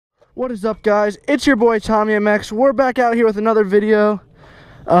What is up, guys? It's your boy Tommy MX. We're back out here with another video,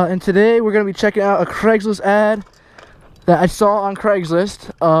 and today we're going to be checking out a Craigslist ad that I saw on Craigslist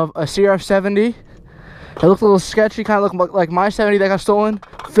of a CRF70. It looked a little sketchy, kind of looked like my 70 that got stolen.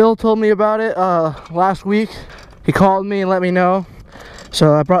 Phil told me about it last week. He called me and let me know,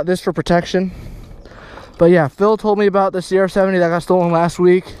 so I brought this for protection. But yeah, Phil told me about the CRF70 that got stolen last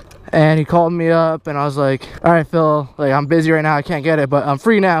week, and he called me up and I was like, all right, Phil, like, I'm busy right now, I can't get it, but I'm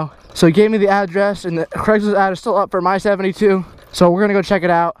free now. So he gave me the address, and the Craigslist ad is still up for my 72, so we're gonna go check it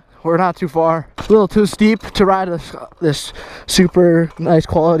out. We're not too far. A little too steep to ride this super nice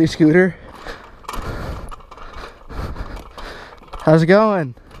quality scooter. How's it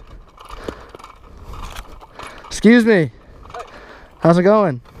going? Excuse me. How's it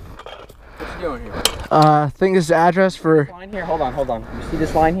going? What you doing here? I think this is the address for... This line here? Hold on. You see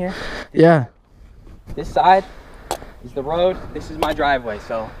this line here? Yeah. This side is the road. This is my driveway,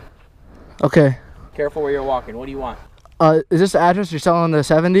 so... Okay. Careful where you're walking. What do you want? Is this the address you're selling the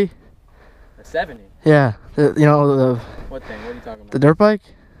 70? The 70? Yeah. You know, the... What thing? What are you talking about? The dirt bike?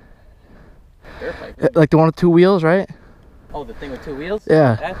 Dirt bike? Like the one with 2 wheels, right? Oh, the thing with 2 wheels?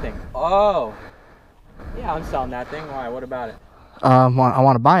 Yeah. That thing. Oh. Yeah, I'm selling that thing. Why? What about it? I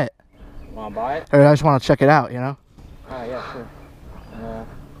want to buy it. You want to buy it? Or I just want to check it out, you know? Oh, yeah, sure.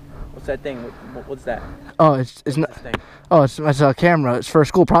 What's that thing? What's that? Oh, it's not... Oh, it's a camera. It's for a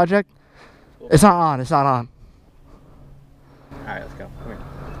school project. It's not on. It's not on. Alright, let's go. Come here.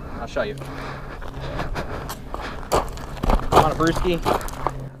 I'll show you. Want a brewski?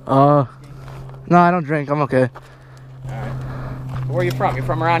 No, I don't drink. I'm okay. Alright. Where are you from? You're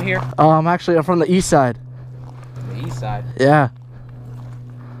from around here? I'm from the east side. The east side? Yeah.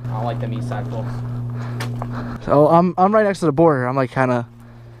 I don't like them east side folks. So I'm right next to the border. I'm like kind of...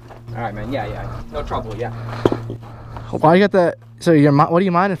 Alright, man. Yeah. No trouble, yeah. Why you got that? So what are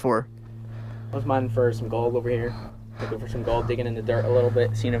you mining for? I was mining for some gold over here. Looking for some gold, digging in the dirt a little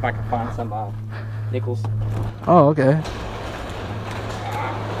bit, seeing if I can find some nickels. Oh, okay.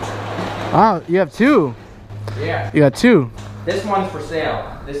 Wow, you have 2. Yeah. You got 2. This one's for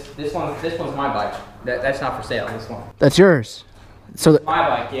sale. This one's my bike. That's not for sale. This one. That's yours. So my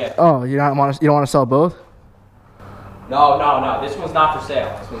bike, yeah. Oh, you don't want to sell both? No. This one's not for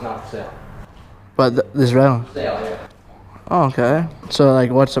sale. But this red one. For sale, yeah. Oh, okay. So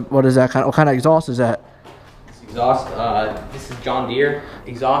like, what is that kind? What kind of exhaust is that? This exhaust. This is John Deere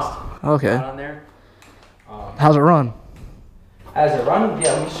exhaust. Okay. On there. How's it run? How's it run?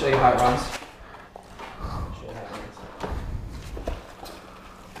 Yeah, let me show you how it runs.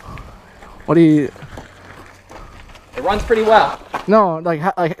 What do you? It runs pretty well. No, like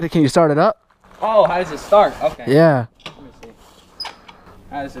can you start it up? Oh, how does it start? Okay. Yeah. Let me see.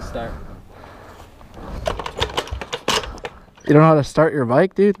 How does it start? You don't know how to start your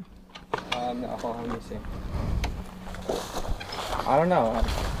bike, dude? No, hold on, let me see. I don't know.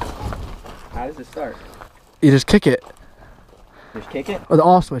 How does it start? You just kick it. Just kick it? Or the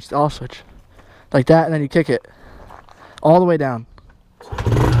off switch, like that, and then you kick it all the way down.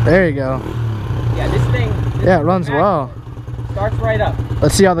 There you go. Yeah, this thing. Yeah, it runs well. Starts right up.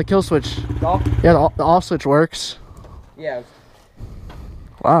 Let's see how the kill switch. Off? Yeah, the off switch works. Yeah.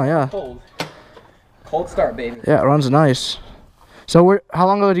 Wow, yeah. Cold start, baby. Yeah, it runs nice. So how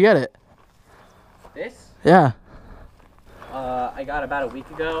long ago did you get it? This? Yeah. I got about a week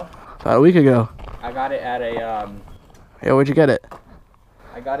ago. About a week ago. I got it at a Yeah, where'd you get it?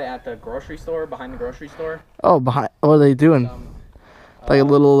 I got it at the grocery store, behind the grocery store. Oh, behind. What are they doing? Like a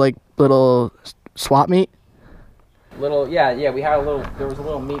little swap meet? Yeah. We had there was a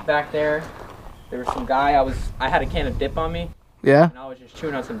little meat back there. There was some guy. I had a can of dip on me. Yeah. And I was just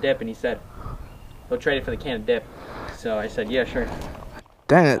chewing on some dip, and he said he'll trade it for the can of dip. So I said, yeah, sure.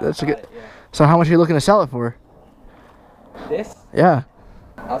 Dang it, that's a good. Yeah. So how much are you looking to sell it for? This? Yeah.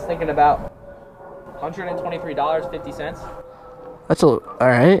 I was thinking about $123.50. That's all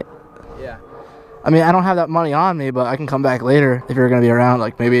right. Yeah. I mean, I don't have that money on me, but I can come back later if you're gonna be around,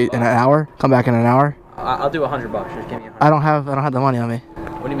 like maybe in an hour. Come back in an hour. I'll do $100. Just give me $100. I don't have the money on me.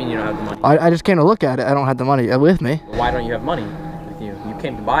 What do you mean you don't have the money? I just came to look at it. I don't have the money with me. Why don't you have money with you? You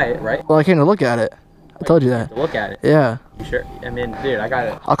came to buy it, right? Well, I came to look at it. I told you that. To look at it. Yeah. You sure? I mean, dude, I got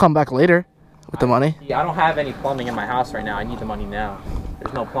it. I'll come back later with the money. Yeah, I don't have any plumbing in my house right now. I need the money now.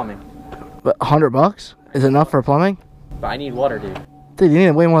 There's no plumbing. But $100 is enough for plumbing? But I need water, dude. Dude, you need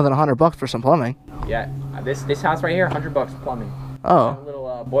way more than $100 for some plumbing. Yeah, this house right here, $100 plumbing. Oh. A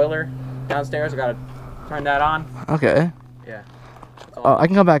little boiler downstairs. I gotta turn that on. Okay. Yeah. Oh, I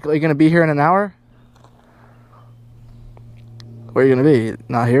can come back. Are you gonna be here in an hour? Where are you gonna be?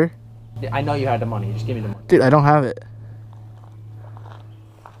 Not here? I know you had the money. Just give me the money. Dude, I don't have it.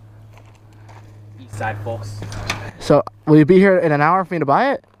 side, folks. So, will you be here in an hour for me to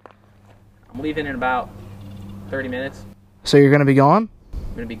buy it? I'm leaving in about 30 minutes. So you're gonna be gone?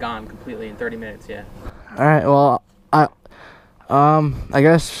 I'm gonna be gone completely in 30 minutes, yeah. All right. Well, I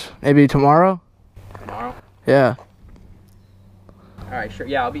guess maybe tomorrow. Tomorrow? Yeah. All right, sure.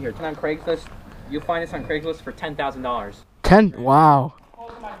 Yeah, I'll be here. It's on Craigslist. You'll find this on Craigslist for $10,000. 10? Wow.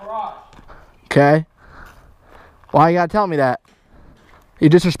 Close my garage. Okay. Why you gotta tell me that? You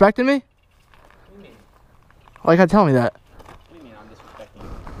disrespecting me? What do you mean? Why you gotta tell me that? What do you mean I'm disrespecting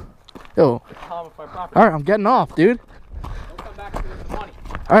you? Yo. Tell them my property. All right, I'm getting off, dude. Don't come back to me with the money.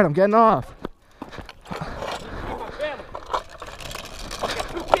 All right, I'm getting off. You're my family. I'll get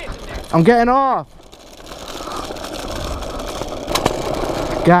 2 kids in there. I'm getting off.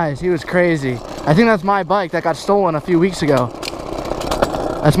 Guys, he was crazy. I think that's my bike that got stolen a few weeks ago.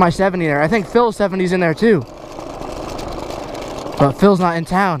 That's my 70 there. I think Phil's 70's in there too. But Phil's not in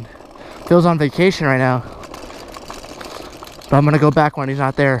town. Phil's on vacation right now. But I'm gonna go back when he's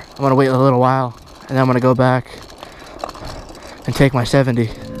not there. I'm gonna wait a little while, and then I'm gonna go back and take my 70.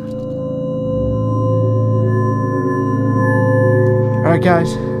 Alright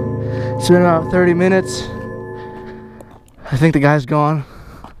guys, it's been about 30 minutes. I think the guy's gone.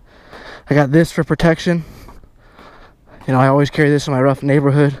 I got this for protection. You know, I always carry this in my rough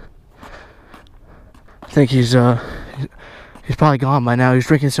neighborhood. I think he's probably gone by now. He's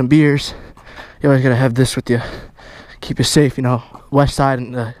drinking some beers. You always gotta have this with you. Keep you safe, you know. West side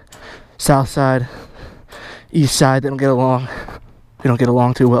and the south side, east side, they don't get along. We don't get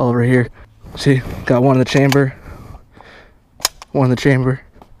along too well over here. See, got one in the chamber. One in the chamber.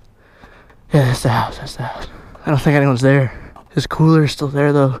 Yeah, that's the house, that's the house. I don't think anyone's there. His cooler is still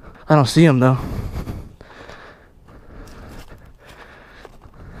there though. I don't see him though.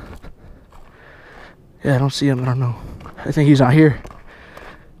 Yeah, I don't see him. I don't know. I think he's not here.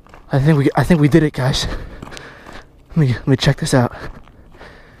 I think we did it, guys. Let me check this out.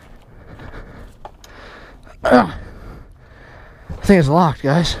 I think it's locked,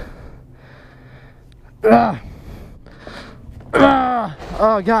 guys. Oh,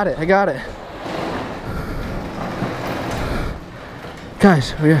 I got it. I got it.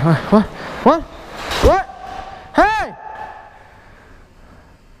 Guys, what? What? What? Hey!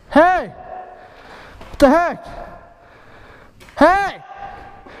 Hey! What the heck? Hey!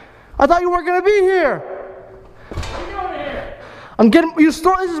 I thought you weren't gonna be here. What are you doing here? I'm getting you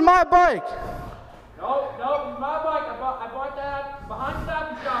store. This is my bike. No, it's my bike. I bought that behind the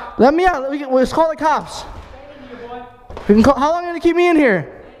Stop and Shop. Let me out. Let's call the cops. Stay in here, boy. We can call. How long are you gonna keep me in here?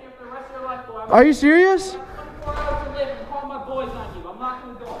 Stay in here for the rest of your life, boy. Are you serious? 24 hours to live and call my boys on you. I'm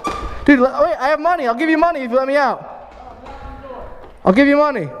knocking the door. Dude, wait. I have money. I'll give you money if you let me out. I'm knocking the door. I'll give you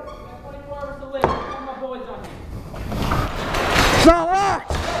money. You got 24 hours to live and call my boys on you. It's not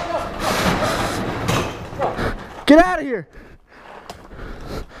locked. Get out of here.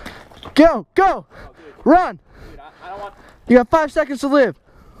 Go. Oh, Run. dude, I don't want... You got 5 seconds to live.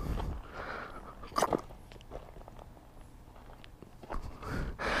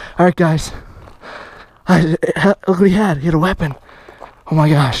 All right, guys. Look what he had. He had a weapon. Oh my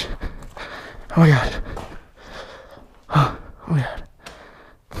gosh. Oh my god. Oh my god.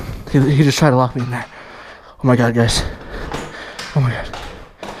 He just tried to lock me in there. Oh my god, guys. Oh my god.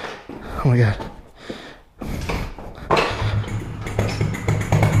 Oh my god.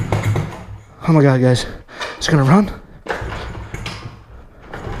 Oh my god, guys. It's gonna run.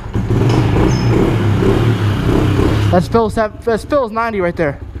 That's Phil's 90 right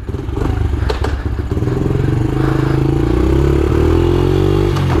there.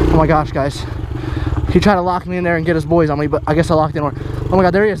 Oh my gosh, guys. He tried to lock me in there and get his boys on me, but I guess I locked in more. Oh my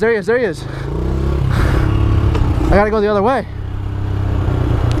god, there he is. I gotta go the other way.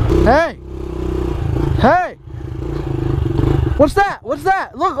 Hey! Hey! What's that?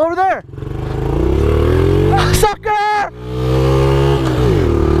 Look, over there! Sucker!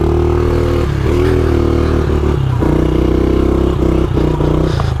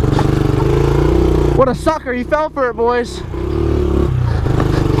 What a sucker, he fell for it, boys.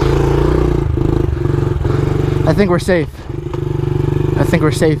 I think we're safe.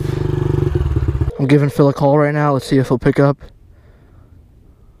 I'm giving Phil a call right now. Let's see if he'll pick up.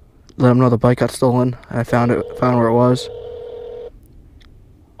 Let him know the bike got stolen. I found where it was.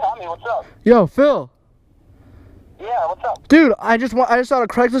 Tommy, what's up? Yo, Phil. Yeah, what's up? Dude, I just saw a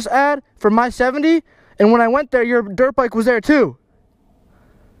Craigslist ad for my 70, and when I went there, your dirt bike was there too.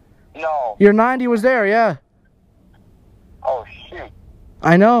 No. Your 90 was there, yeah. Oh, shoot.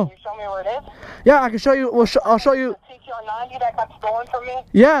 I know. Can you show me where it is? Yeah, I can show you. I'll show you. TK CR90 that got stolen from me?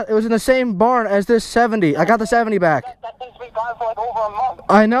 Yeah, it was in the same barn as this 70. I got the 70 back. That thing's been gone for like over a month.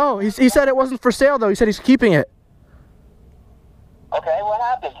 I know. He said it wasn't for sale, though. He said he's keeping it. Okay, what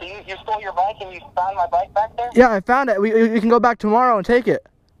happened? So you stole your bike and you found my bike back there? Yeah, I found it. We can go back tomorrow and take it.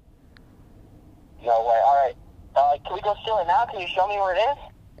 No way. All right. Can we go steal it now? Can you show me where it is?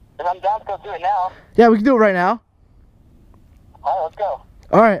 If I'm down to go do it now. Yeah, we can do it right now. All right, let's go.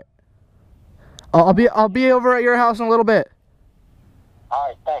 All right. I'll be over at your house in a little bit. All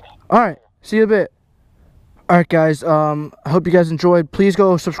right, thanks. All right. See you in a bit. All right, guys. I hope you guys enjoyed. Please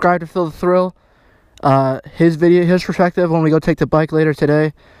go subscribe to Feel the Thrill. His perspective when we go take the bike later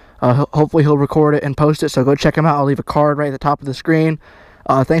today. Hopefully he'll record it and post it. So go check him out. I'll leave a card right at the top of the screen.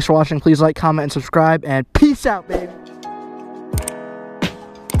 Thanks for watching. Please like, comment, and subscribe. And peace out, baby.